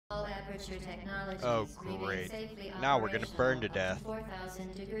Aperture Technologies Oh, remain great. safely Now we're gonna burn to operational up death.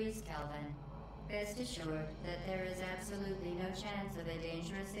 4,000 degrees Kelvin. Rest assured that there is absolutely no chance of a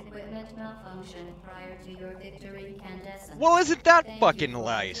dangerous equipment malfunction prior to your victory incandescent. Well, isn't that Thank fucking you for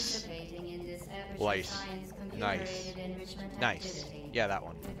nice? participating in this Aperture Lice. Science Nice. computer-aided enrichment Nice. activity. Yeah, that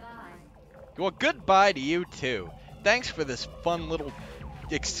one. Goodbye. Well, goodbye to you too. Thanks for this fun little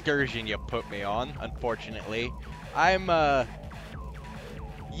excursion you put me on, unfortunately.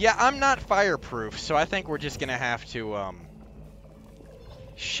 Yeah, I'm not fireproof, so I think we're just gonna have to,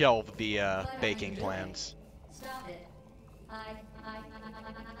 shelve the, baking plans. Stop it.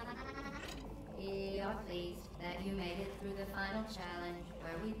 You're pleased that you made it through the final challenge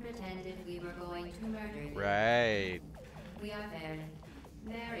where we pretended we were going to murder you. Right. We are very,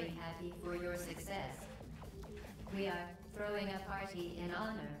 very happy for your success. We are throwing a party in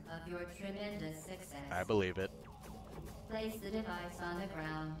honor of your tremendous success. I believe it. Place the device on the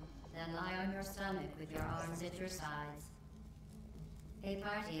ground, then lie on your stomach with your arms at your sides. A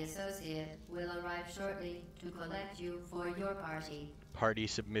party associate will arrive shortly to collect you for your party. Party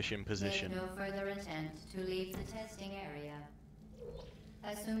submission position. Make no further intent to leave the testing area.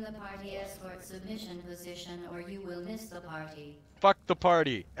 Assume the party escort submission position or you will miss the party. Fuck the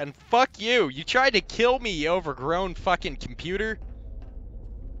party. And fuck you. You tried to kill me, you overgrown fucking computer.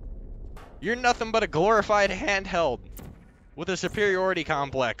 You're nothing but a glorified handheld with a superiority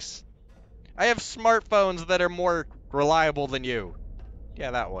complex. I have smartphones that are more reliable than you.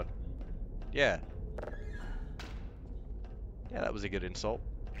 Yeah, that one. Yeah. Yeah, that was a good insult,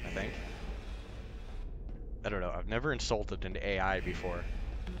 I think. I don't know. I've never insulted an AI before.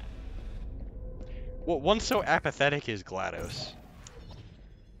 Well, one so apathetic is GLaDOS.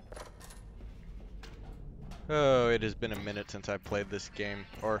 Oh, it has been a minute since I played this game.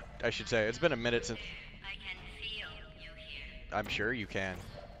 Or, I should say, it's been a minute since... I can feel you here. I'm sure you can.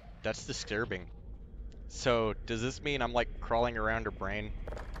 That's disturbing. So, does this mean I'm, like, crawling around her brain?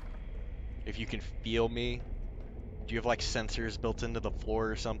 If you can feel me? Do you have, like, sensors built into the floor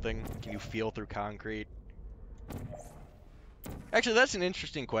or something? Can you feel through concrete? Actually, that's an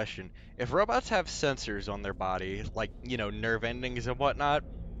interesting question. If robots have sensors on their body, like, you know, nerve endings and whatnot,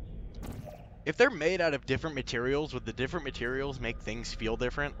 if they're made out of different materials, would the different materials make things feel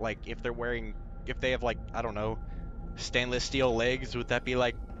different? Like, if they're wearing, if they have, like, I don't know, stainless steel legs, would that be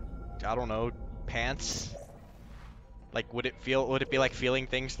like, I don't know, pants? Like, would it be like feeling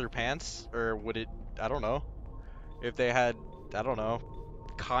things through pants? Or would it, I don't know. If they had, I don't know,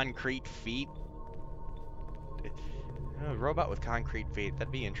 concrete feet? A robot with concrete feet,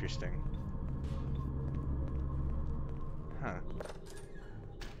 that'd be interesting. Huh.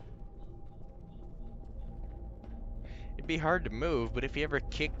 It'd be hard to move, but if he ever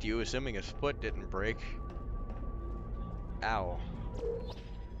kicked you, assuming his foot didn't break. Ow.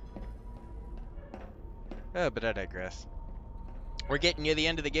 But I digress. We're getting near the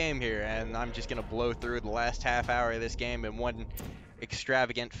end of the game here, and I'm just gonna blow through the last half hour of this game in one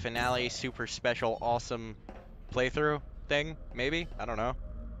extravagant finale, super special, awesome playthrough thing, maybe? I don't know.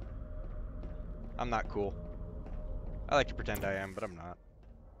 I'm not cool. I like to pretend I am, but I'm not.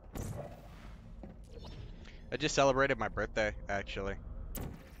 I just celebrated my birthday, actually.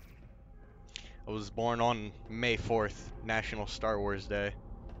 I was born on May 4th, National Star Wars Day.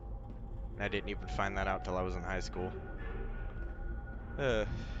 And I didn't even find that out till I was in high school. I'm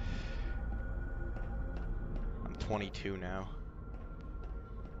 22 now.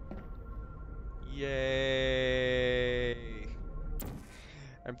 Yay!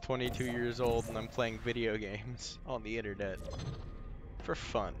 I'm 22 years old and I'm playing video games on the internet. For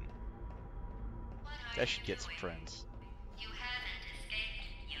fun. I should get some friends. You haven't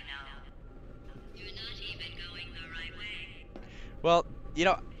escaped, you know. You're not even going the right way. Well, you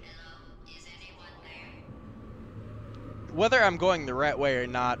know, Hello, is anyone there? whether I'm going the right way or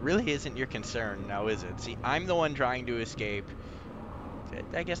not really isn't your concern, now is it? See, I'm the one trying to escape.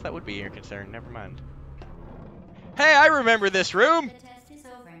 I guess that would be your concern, never mind. Hey, I remember this room! The test is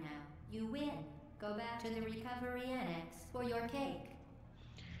over now. You win. Go back to the recovery annex for your cake.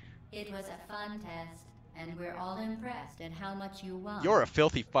 It was a fun test, and we're all impressed at how much you won. You're a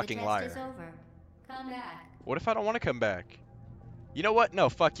filthy fucking the liar. test is over. Come back. What if I don't want to come back? You know what? No,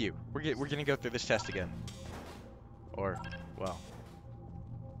 fuck you. We're gonna go through this test again. Or, well.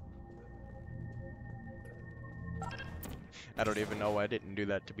 I don't even know why I didn't do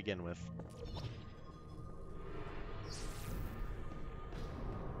that to begin with.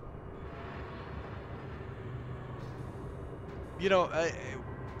 You know,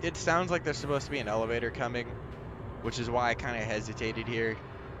 it sounds like there's supposed to be an elevator coming, which is why I kind of hesitated here.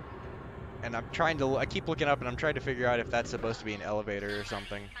 And I keep looking up and I'm trying to figure out if that's supposed to be an elevator or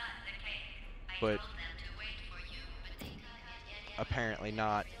something. Cut the but apparently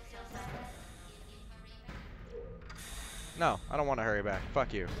not. No, I don't want to hurry back.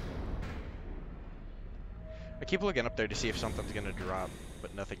 Fuck you. I keep looking up there to see if something's gonna drop,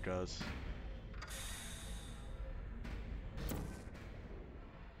 but nothing does.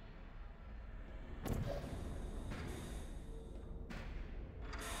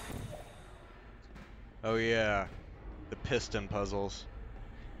 Oh yeah, the piston puzzles.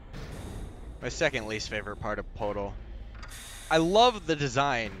 My second least favorite part of Portal. I love the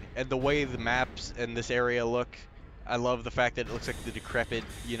design and the way the maps in this area look. I love the fact that it looks like the decrepit,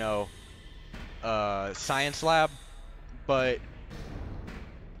 you know, science lab. But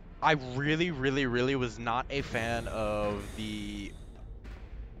I really, really, really was not a fan of the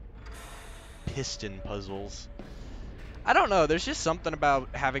piston puzzles. I don't know, there's just something about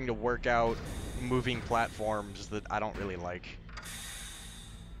having to work out moving platforms that I don't really like.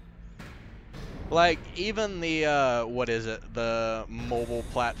 Like, even the, what is it, the mobile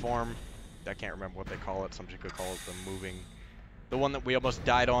platform, I can't remember what they call it, some people could call it the one that we almost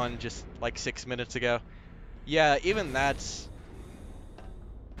died on just like 6 minutes ago. Yeah, even that's,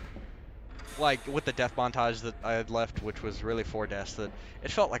 like, with the death montage that I had left, which was really 4 deaths, that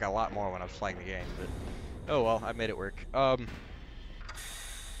it felt like a lot more when I was playing the game, but oh well, I made it work. But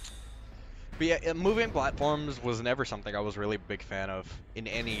yeah, moving platforms was never something I was really a big fan of in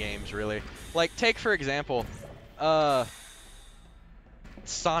any games, really. Like, take for example,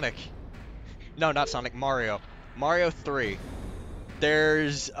 Sonic. No, not Sonic, Mario. Mario 3.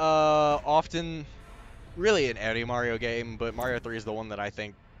 There's often, really in any Mario game, but Mario 3 is the one that I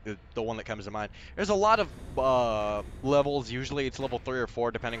think, the one that comes to mind. There's a lot of levels, usually it's level 3 or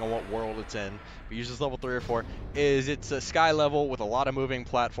 4, depending on what world it's in. But usually it's level 3 or 4. It's a sky level with a lot of moving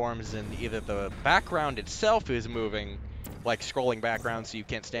platforms, and either the background itself is moving, like scrolling background so you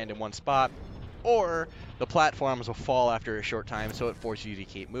can't stand in one spot, or the platforms will fall after a short time, so it forces you to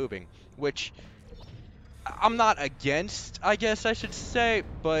keep moving. Which I'm not against, I guess I should say,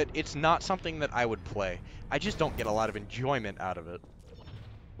 but it's not something that I would play. I just don't get a lot of enjoyment out of it.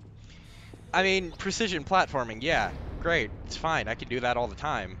 I mean, precision platforming, yeah, great, it's fine, I can do that all the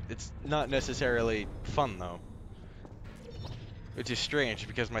time. It's not necessarily fun, though. Which is strange,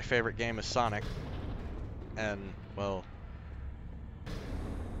 because my favorite game is Sonic. And, well,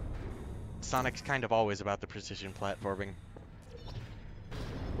 Sonic's kind of always about the precision platforming.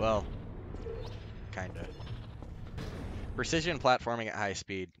 Well, kinda. Precision platforming at high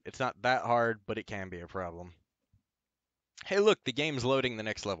speed. It's not that hard, but it can be a problem. Hey look, the game's loading the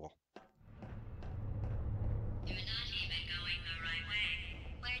next level. You're not even going the right way.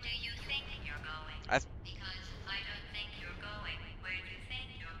 Where do you think you're going? Because I don't think you're going where you think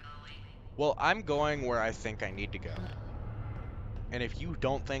you're going. Well, I'm going where I think I need to go. And if you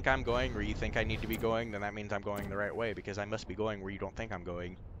don't think I'm going where you think I need to be going, then that means I'm going the right way, because I must be going where you don't think I'm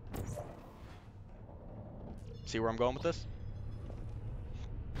going. See where I'm going with this?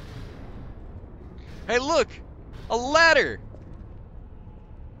 Hey look! A ladder!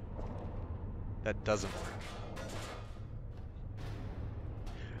 That doesn't work.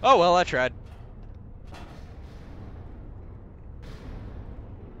 Oh well, I tried.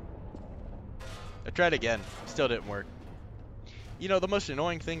 I tried again. Still didn't work. You know, the most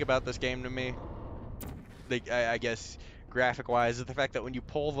annoying thing about this game to me, I guess, graphic-wise, is the fact that when you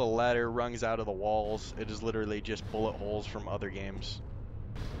pull the ladder rungs out of the walls, it is literally just bullet holes from other games.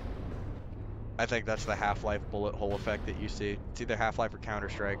 I think that's the Half-Life bullet hole effect that you see. It's either Half-Life or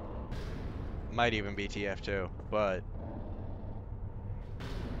Counter-Strike. Might even be TF2, but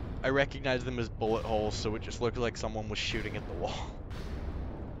I recognize them as bullet holes, so it just looked like someone was shooting at the wall.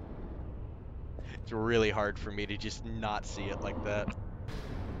 It's really hard for me to just not see it like that.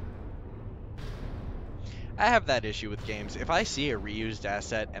 I have that issue with games. If I see a reused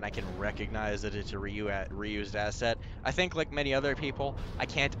asset and I can recognize that it's a reused asset, I think like many other people, I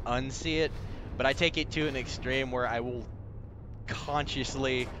can't unsee it, but I take it to an extreme where I will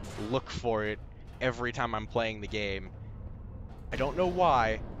consciously look for it every time I'm playing the game. I don't know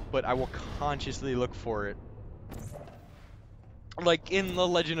why, but I will consciously look for it. Like in The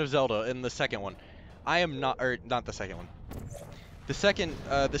Legend of Zelda, in the second one. I am not, or not the second one. The second,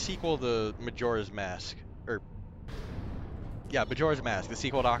 the sequel to Majora's Mask. Or, yeah, Majora's Mask, the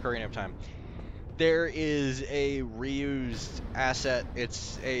sequel to Ocarina of Time. There is a reused asset.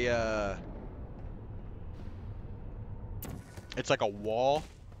 It's a, it's like a wall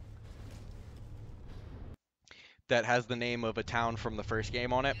that has the name of a town from the first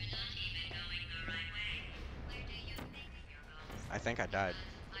game on it. You're not even going the right way. Where do you think you're going? I think I died.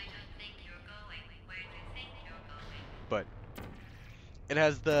 I don't think you're going where you think you're going. But it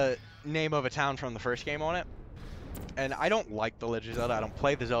has the name of a town from the first game on it. And I don't like The Legend of Zelda. I don't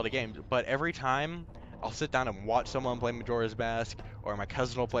play the Zelda games, but every time I'll sit down and watch someone play Majora's Mask, or my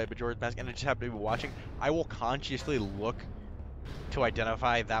cousin will play Majora's Mask, and I just happen to be watching, I will consciously look to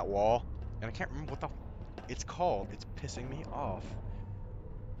identify that wall, and I can't remember what the it's called. It's pissing me off.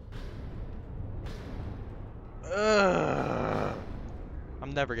 Ugh.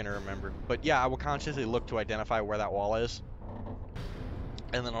 I'm never gonna remember. But yeah, I will consciously look to identify where that wall is,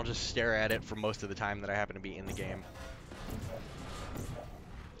 and then I'll just stare at it for most of the time that I happen to be in the game.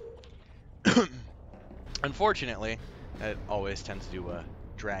 Unfortunately, it always tends to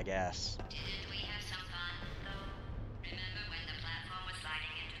drag ass. Didn't we have some fun, though? Remember when the platform was sliding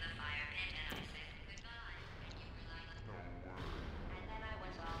into the fire pit and I said goodbye? And you were like, no way. And then I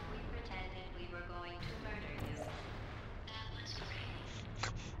was off. We pretended we were going to murder you. That was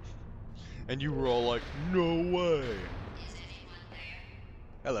great. And you were all like, no way. Is anyone there?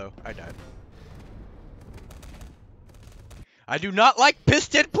 Hello, I died. I do not like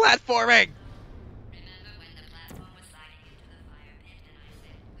piston platforming! Remember when the platform was sliding into the fire pit and I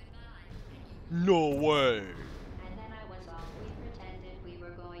said goodbye? And you No way. And then I was off. We pretended we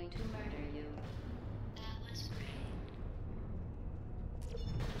were going to murder you. That was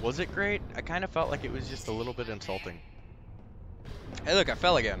great. Was it great? I kind of felt like it was just a little bit insulting. Hey look, I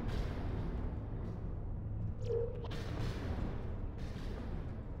fell again.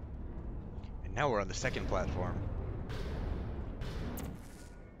 And now we're on the second platform.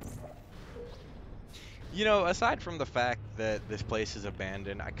 You know, aside from the fact that this place is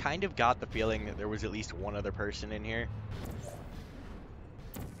abandoned, I kind of got the feeling that there was at least one other person in here.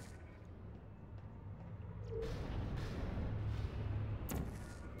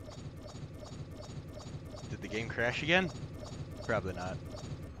 Did the game crash again? Probably not.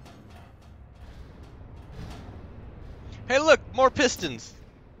 Hey look, more pistons!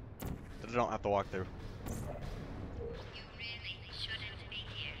 That I don't have to walk through. You really shouldn't be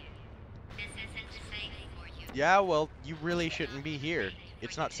here. This isn't safe for you. Yeah, well, you really shouldn't be here.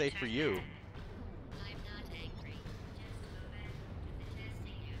 It's not safe for you. I'm not angry. Just go back to the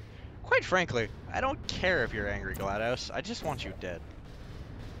testing area. Quite frankly, I don't care if you're angry, GLaDOS. I just want you dead.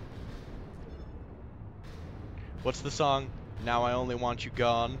 What's the song? Now I only want you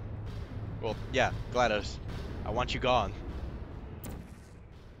gone. Well, yeah, GLaDOS. I want you gone.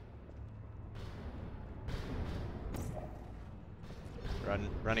 Run,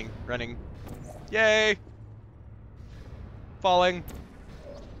 running, running. Yay! Falling.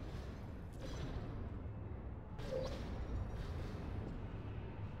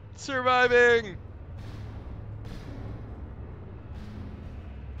 Surviving!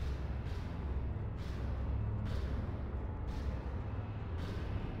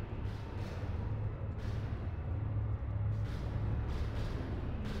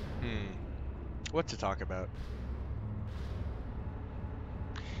 What to talk about?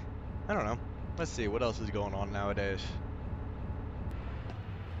 I don't know. Let's see, what else is going on nowadays?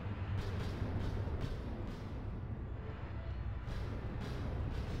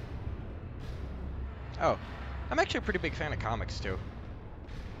 Oh, I'm actually a pretty big fan of comics too. You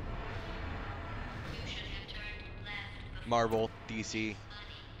should have turned left before. Marvel, DC, Funny,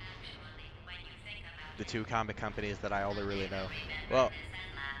 actually, when you think about the two comic companies that I only really know. Remember Well, this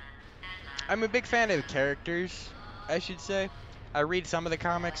and laugh. I'm a big fan of the characters, I should say. I read some of the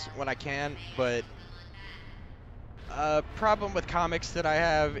comics when I can, but problem with comics that I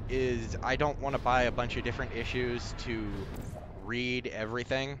have is I don't want to buy a bunch of different issues to read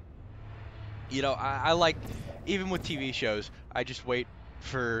everything. You know, I like, even with TV shows, I just wait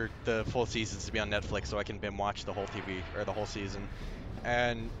for the full seasons to be on Netflix so I can binge watch the whole TV, or the whole season.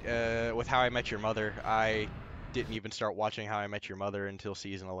 And with How I Met Your Mother, I didn't even start watching How I Met Your Mother until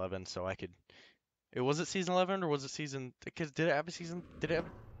season 11, so I could... Was it season 11 or was it season... Because did it have a season... Did it have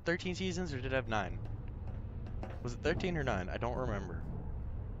 13 seasons or did it have 9? Was it 13 or 9? I don't remember.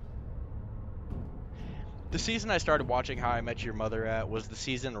 The season I started watching How I Met Your Mother at was the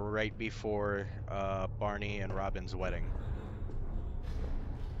season right before Barney and Robin's wedding.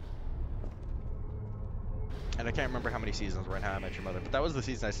 And I can't remember how many seasons were in How I Met Your Mother, but that was the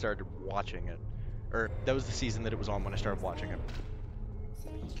season I started watching it. Or, that was the season that it was on when I started watching it.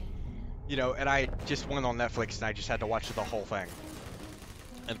 You know, and I just went on Netflix and I just had to watch the whole thing.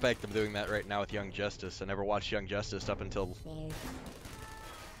 In fact, I'm doing that right now with Young Justice. I never watched Young Justice up until...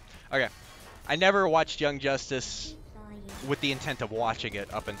 Okay. I never watched Young Justice with the intent of watching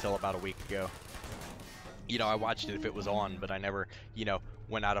it up until about a week ago. You know, I watched it if it was on, but I never, you know,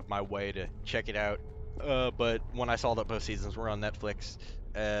 went out of my way to check it out. But when I saw that both seasons were on Netflix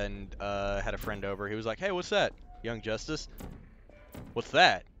and had a friend over, he was like, "Hey, what's that? Young Justice? What's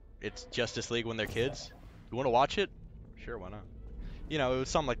that?" it's Justice League when they're kids. You want to watch it? Sure, why not? You know, it was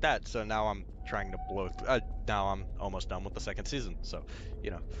something like that. So now I'm trying to blow. Now I'm almost done with the second season. So,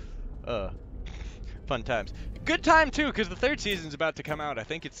 you know, fun times. Good time too, because the third season's about to come out. I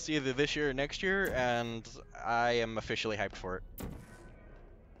think it's either this year or next year, and I am officially hyped for it.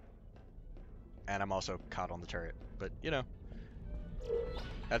 And I'm also caught on the turret. But you know,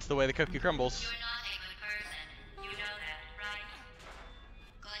 that's the way the cookie crumbles. You're not a good person. You know that, right?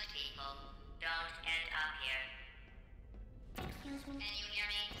 Good people don't end up here. Excuse me? Can you hear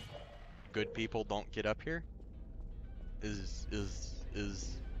me? Good people don't get up here.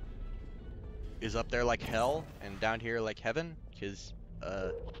 Is up there like hell and down here like heaven? Cause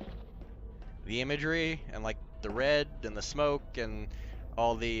the imagery and like the red and the smoke and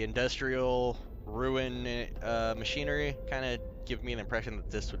all the industrial ruin machinery kind of give me an impression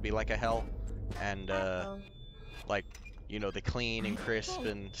that this would be like a hell, and like, you know, the clean and crisp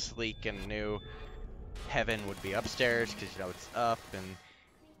and sleek and new heaven would be upstairs because, you know, it's up, and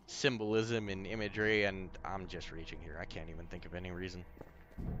symbolism and imagery, and I'm just reaching here. I can't even think of any reason.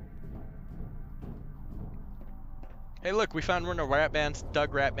 Hey, look, we found one of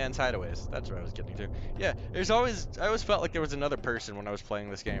Doug Ratman's hideaways. That's what I was getting to. Yeah, I always felt like there was another person when I was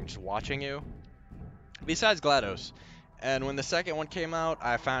playing this game, just watching you, besides GLaDOS. And when the second one came out,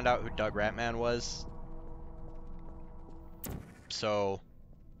 I found out who Doug Ratman was. So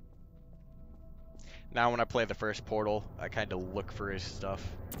now when I play the first Portal, I kind of look for his stuff.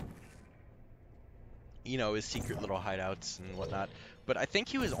 You know, his secret little hideouts and whatnot. But I think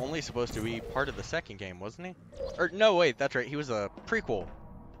he was only supposed to be part of the second game, wasn't he? Or no, wait, that's right. He was a prequel.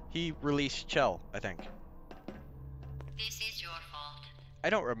 He released Chell, I think. This is your fault. I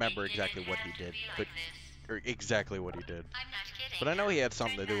don't remember It exactly didn't what he have to did, be but like this. or exactly what he did. I'm not kidding. But I know he had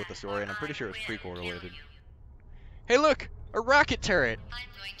something to Turn do with the back story, and I'm or pretty sure it was I will prequel kill related. you. Hey, look, a rocket turret. I'm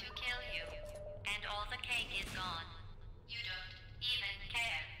going to kill you. And all the cake is gone. You don't even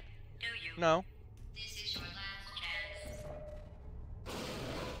care, do you? No. This is your last chance.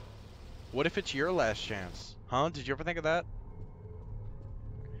 What if it's your last chance? Huh? Did you ever think of that?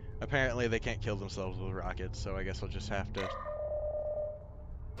 Apparently they can't kill themselves with rockets, so I guess we'll just have to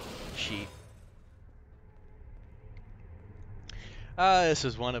cheat. This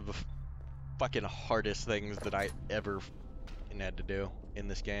is one of the fucking hardest things that I ever had to do in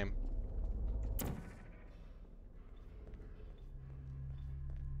this game.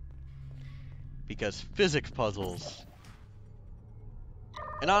 Because physics puzzles.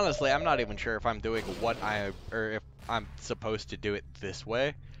 And honestly, I'm not even sure if I'm doing or if I'm supposed to do it this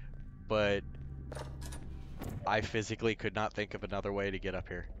way, but I physically could not think of another way to get up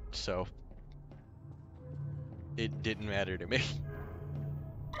here, so it didn't matter to me.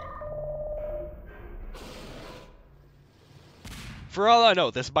 For all I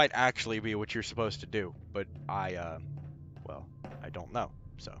know, this might actually be what you're supposed to do, but well, I don't know,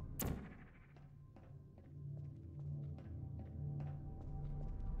 so.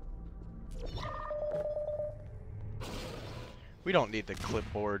 We don't need the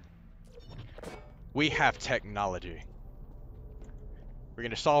clipboard. We have technology. We're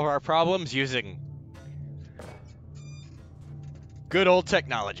gonna solve our problems using good old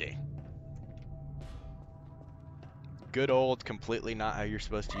technology. Good old, completely not how you're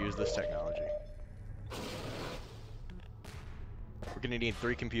supposed to use this technology. We're gonna need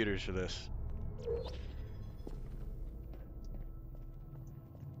 3 computers for this.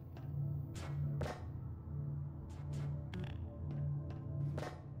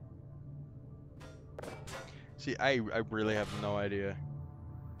 See, I really have no idea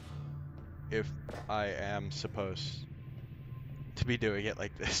if I am supposed to be doing it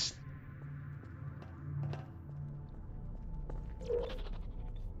like this.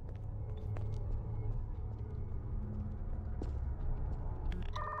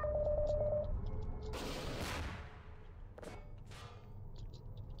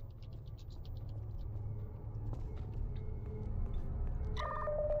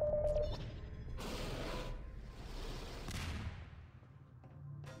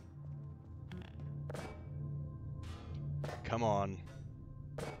 Come on.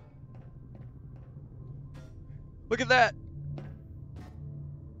 Look at that!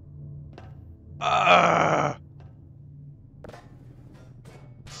 Ah!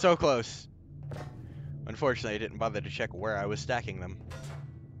 So close. Unfortunately, I didn't bother to check where I was stacking them.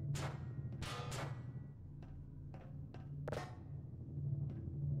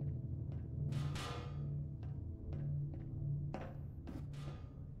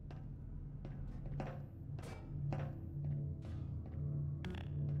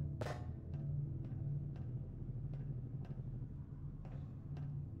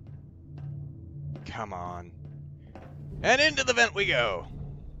 Come on. And into the vent we go.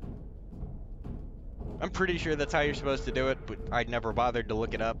 I'm pretty sure that's how you're supposed to do it, but I'd never bothered to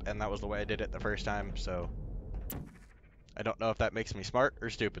look it up, and that was the way I did it the first time, so I don't know if that makes me smart or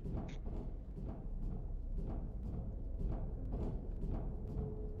stupid.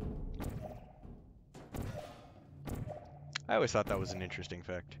 I always thought that was an interesting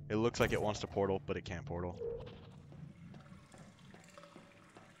fact. It looks like it wants to portal, but it can't portal.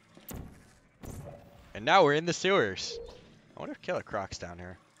 And now we're in the sewers. I wonder if Killer Croc's down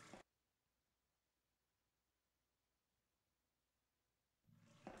here.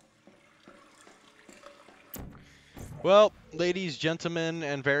 Well, ladies, gentlemen,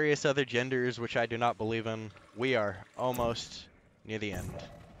 and various other genders which I do not believe in, we are almost near the end.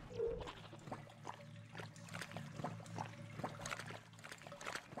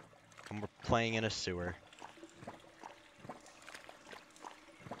 And we're playing in a sewer.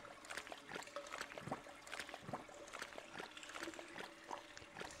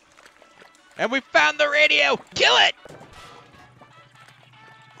 And we found the radio! Kill it!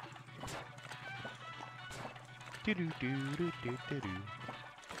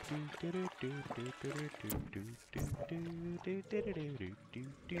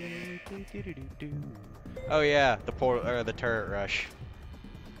 Oh yeah, the turret rush.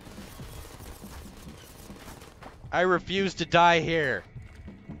 I refuse to die here.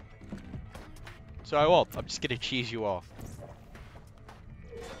 So I won't. I'm just gonna cheese you all.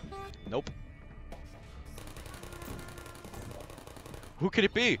 Nope. Who could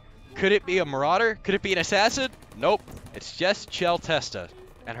it be? Could it be a marauder? Could it be an assassin? Nope. It's just Chell Testa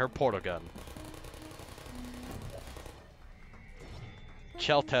and her portal gun.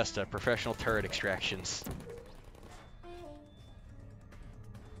 Chell Testa, professional turret extractions.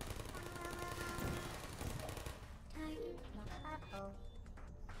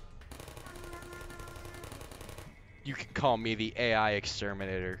 You can call me the AI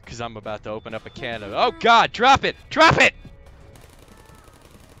exterminator, because I'm about to open up a can of— oh god, drop it! Drop it!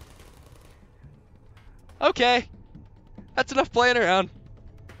 Okay. That's enough playing around.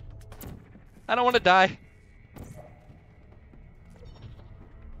 I don't want to die.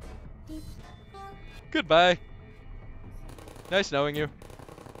 Goodbye. Nice knowing you.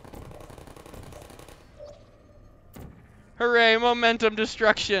 Hooray, momentum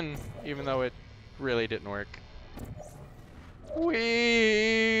destruction! Even though it really didn't work. Whee!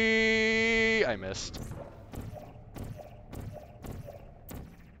 I missed.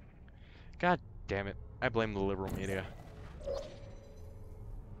 God damn it. I blame the liberal media.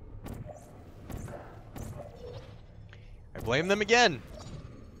 I blame them again!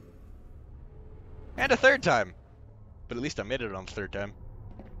 And a third time! But at least I made it on the third time.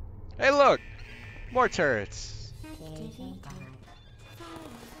 Hey look! More turrets!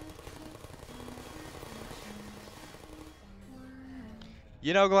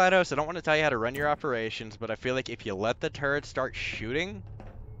 You know, GLaDOS, I don't want to tell you how to run your operations, but I feel like if you let the turrets start shooting,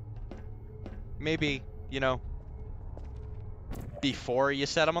 maybe, you know, before you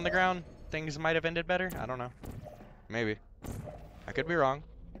set them on the ground, things might have ended better. I don't know. Maybe. I could be wrong.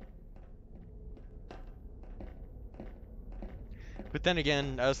 But then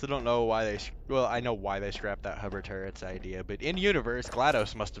again, I also don't know why they... well, I know why they scrapped that hover turrets idea, but in universe,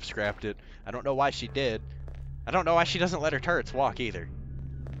 GLaDOS must have scrapped it. I don't know why she did. I don't know why she doesn't let her turrets walk either.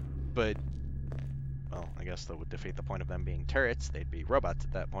 But, well, I guess that would defeat the point of them being turrets. They'd be robots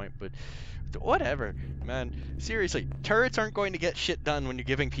at that point, but whatever, man. Seriously, turrets aren't going to get shit done when you're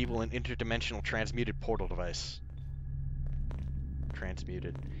giving people an interdimensional transmuted portal device.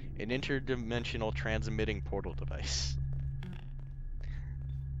 Transmuted. An interdimensional transmitting portal device.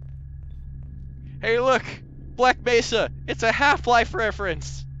 Hey look! Black Mesa! It's a Half-Life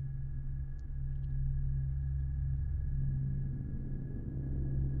reference!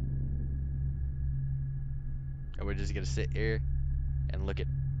 And we're just gonna sit here and look at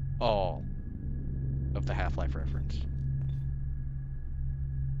all of the Half-Life reference.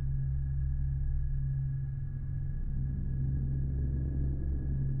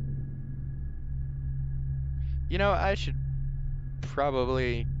 You know, I should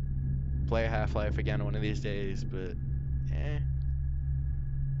probably play Half-Life again one of these days, but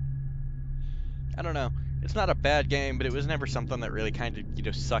I don't know. It's not a bad game, but it was never something that really kind of, you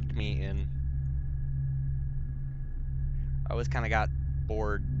know, sucked me in. I always kind of got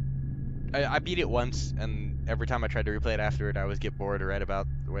bored. I beat it once, and every time I tried to replay it afterward, I always get bored right about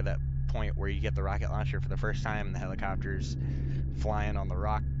where that point where you get the rocket launcher for the first time, and the helicopter's flying on the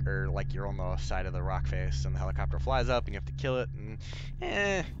rock, or like you're on the side of the rock face, and the helicopter flies up, and you have to kill it,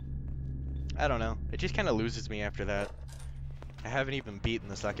 and I don't know. It just kind of loses me after that. I haven't even beaten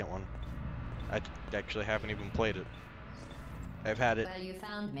the second one. I actually haven't even played it. I've had it. Well, you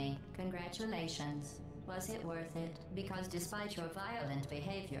found me. Congratulations. Was it worth it? Because despite your violent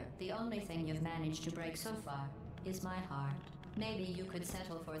behavior, the only thing you've managed to break so far is my heart. Maybe you could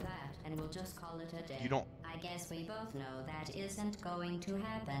settle for that, and we'll just call it a day. You don't. I guess we both know that isn't going to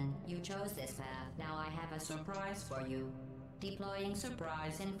happen. You chose this path. Now I have a surprise for you. Deploying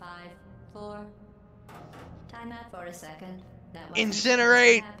surprise in 5, 4. Time out for a second. That wasn't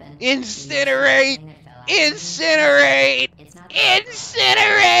Incinerate! supposed to happen. Incinerate! You said something that fell out. Incinerate! It's not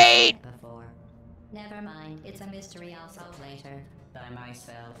Incinerate! before. Never mind. It's a mystery I'll solve later. By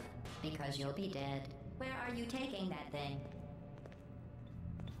myself. Because you'll be dead. Where are you taking that thing?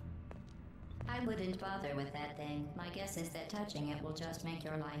 I wouldn't bother with that thing. My guess is that touching it will just make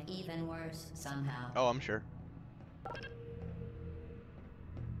your life even worse somehow. Oh, I'm sure.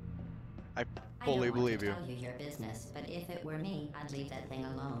 I fully believe you. I don't want to tell you your business, but if it were me, I'd leave that thing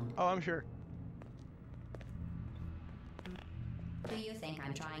alone. Oh, I'm sure. Do you think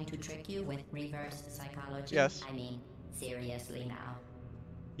I'm trying to trick you with reverse psychology? Yes. I mean, seriously now.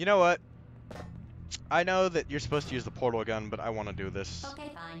 You know what? I know that you're supposed to use the portal gun, but I want to do this.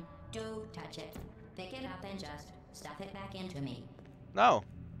 Okay, fine. Do touch it. Pick it up and just stuff it back into me. No.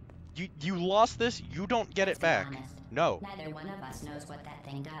 You lost this, you don't get it Let's be back. honest. No. Neither one of us knows what that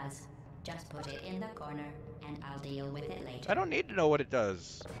thing does. Just put it in the corner, and I'll deal with it later. I don't need to know what it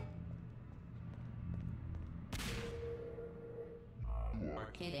does. You're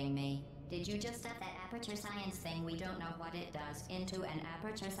kidding me. Did you just stuff that Aperture Science thing we don't know what it does into an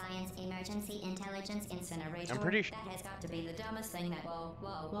Aperture Science Emergency Intelligence Incinerator? I'm pretty That has got to be the dumbest thing that...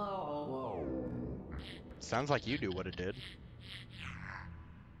 Whoa. Sounds like you knew what it did.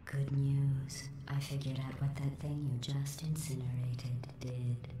 Good news. I figured out what that thing you just incinerated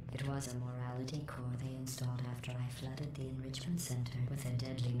did. It was a morality core they installed after I flooded the enrichment center with a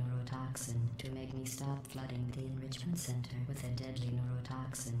deadly neurotoxin to make me stop flooding the enrichment center with a deadly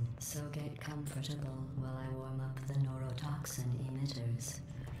neurotoxin. So get comfortable while I warm up the neurotoxin emitters.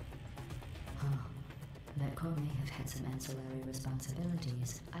 Huh. That core may have had some ancillary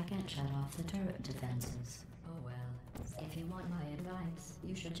responsibilities. I can't shut off the turret defenses. Oh well. If you want my advice,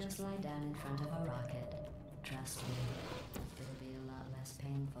 you should just lie down in front of a rocket. Trust me, it'll be a lot less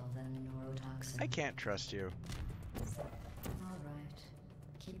painful than the neurotoxin. I can't trust you. Alright.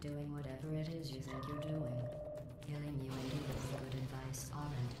 Keep doing whatever it is you think you're doing. Killing you and giving you good advice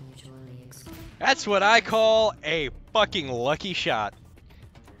aren't mutually exclusive. That's what I call a fucking lucky shot.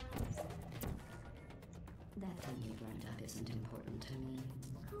 That thing you burned up isn't important to me.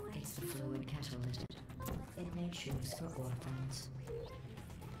 It's the fluid catalytic. It made shoes for orphans.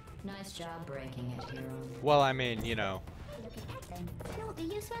 Nice job breaking it, hero. Well, I mean, you know. Look at that thing. No, do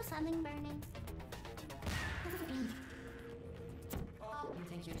you smell something burning? You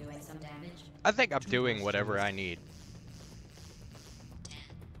think you're doing some damage? I think I'm doing whatever I need.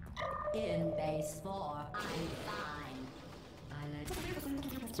 In base 4, I'm fine. I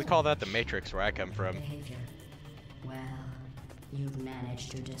let We call that the Matrix where I come from. behavior. Well, you've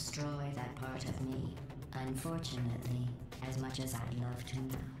managed to destroy that part of me. Unfortunately, as much as I'd love to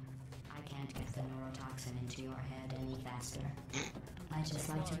now, I can't get the neurotoxin into your head any faster. I'd just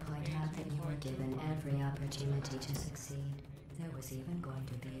like to point out that you were given every opportunity to succeed. There was even going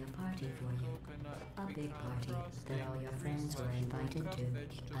to be a party for you. A big party that all your friends were invited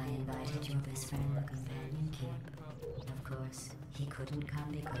to. I invited your best friend, the companion Kip. Of course, he couldn't come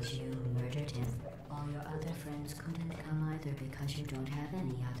because you murdered him. All your other friends couldn't come either because you don't have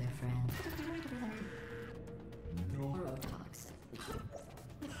any other friends. Neurotoxin.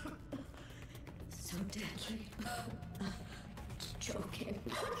 So deadly. Joking.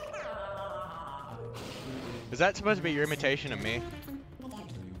 Is that supposed to be your imitation of me?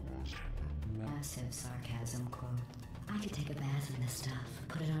 Massive sarcasm quote. I could take a bath in this stuff,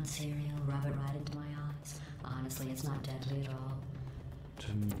 put it on cereal, rub it right into my eyes. Honestly, it's not deadly at all.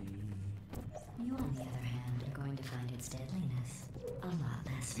 To me. You, on the other hand, are going to find its deadliness a lot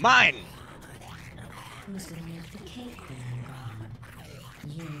less. Mine! Who's gonna make the cake when I'm gone?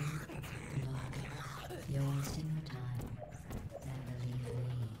 You. Look, you're wasting your time. And believe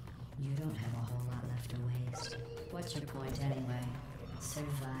me, you don't have a whole lot left to waste. What's your point anyway?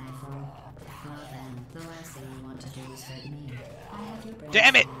 Survival. Well then, the last thing you want to do is hurt me. I have your brain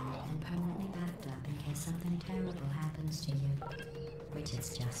Damn it! scanned and permanently backed up in case something terrible happens to you. Which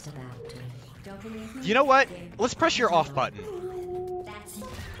it's just about to. Don't believe me? You know what? Let's press your off button. That's it.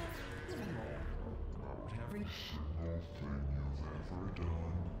 Every thing you've ever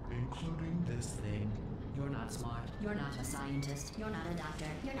done, including this thing. You're not smart. You're not a scientist. You're not a doctor.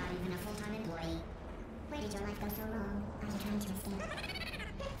 You're not even a full-time employee. Where did your life go so wrong? Are you trying to escape?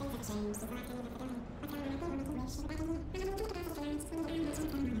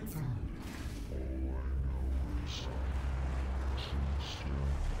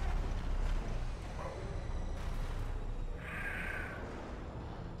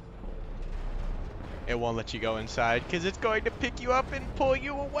 It won't let you go inside because it's going to pick you up and pull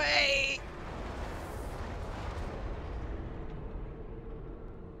you away.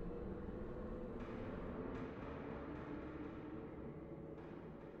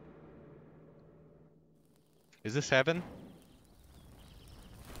 Is this heaven?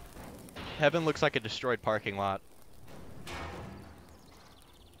 Heaven looks like a destroyed parking lot.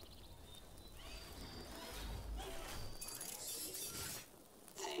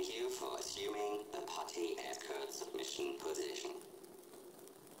 Thank you for assuming the potty escort submission position.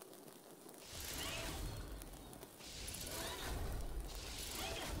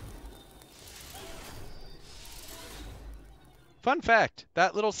 Fun fact,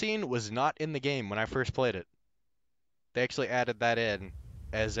 that little scene was not in the game when I first played it. They actually added that in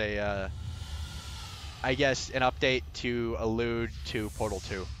as a, I guess, an update to allude to Portal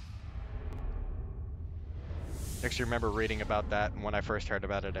 2. I actually remember reading about that, and when I first heard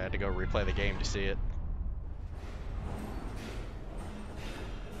about it, I had to go replay the game to see it.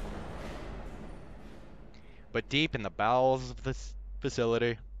 But deep in the bowels of this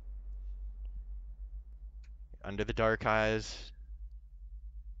facility, under the dark eyes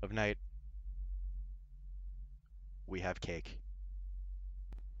of night, we have Cake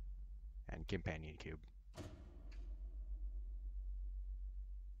and Companion Cube.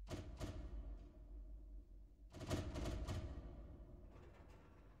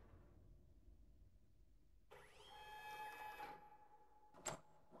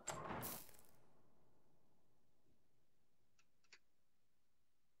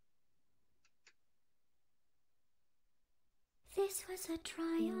 This was a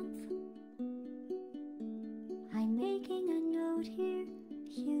triumph. I'm making a note here,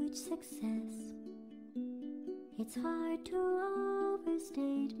 huge success. It's hard to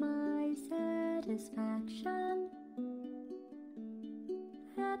overstate my satisfaction.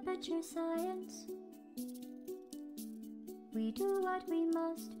 Aperture science. We do what we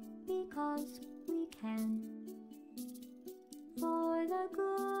must because we can. For the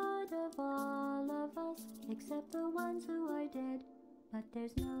good of all of us, except the ones who are dead. But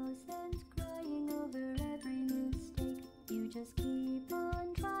there's no sense crying over every mistake. You just keep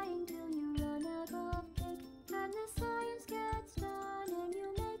on trying till you run out of cake. And the science gets done and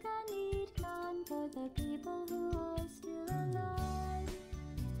you make a neat gun for the people who are still alive.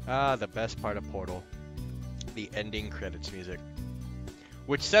 Ah, the best part of Portal. The ending credits music.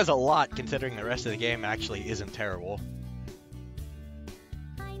 Which says a lot considering the rest of the game actually isn't terrible.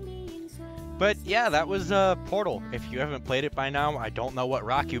 But yeah, that was Portal. If you haven't played it by now, I don't know what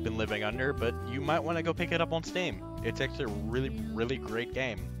rock you've been living under, but you might want to go pick it up on Steam. It's actually a really, really great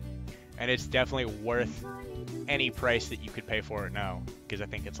game. And it's definitely worth any price that you could pay for it now, because I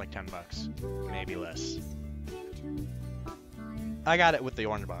think it's like 10 bucks, maybe less. I got it with the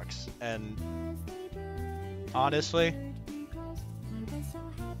orange box, and honestly,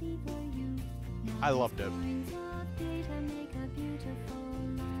 I loved it.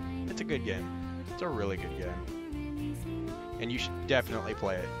 It's a good game. It's a really good game. And you should definitely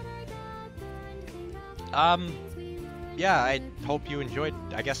play it. Yeah, I hope you enjoyed,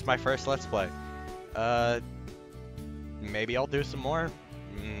 I guess, my first Let's Play. Maybe I'll do some more.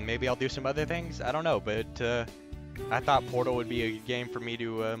 Maybe I'll do some other things. I don't know, but I thought Portal would be a good game for me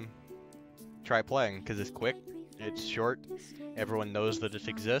to try playing, because it's quick, it's short, everyone knows that it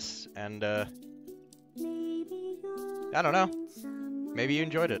exists, and I don't know. Maybe you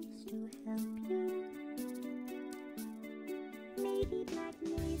enjoyed it. Maybe Black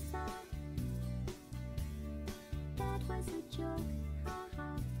Mesa. That was a joke,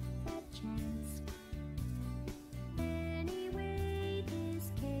 haha, that chance. Anyway,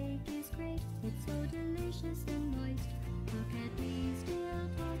 this cake is great. It's so delicious and moist. Look at me still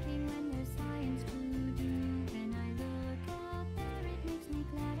talking when there's science to do. When I look out there, it makes me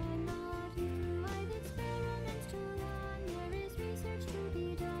glad I'm not you. I've experiments to run. There is research to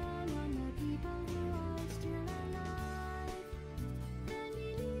be done on the people who are still alive. And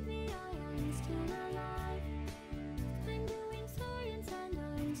believe me, I am still alive. I'm doing science and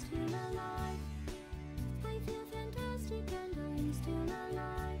I'm still alive. I feel fantastic and I'm still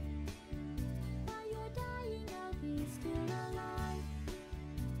alive. While you're dying, I'll be still alive.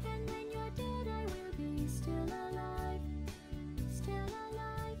 And when you're dead, I will be still alive. Still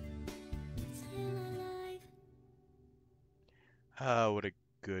alive. Still alive. Oh, what a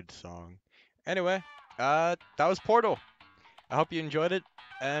good song. Anyway, that was Portal. I hope you enjoyed it.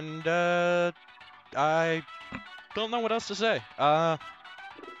 And I don't know what else to say.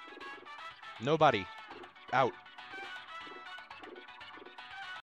 Nobody. Out.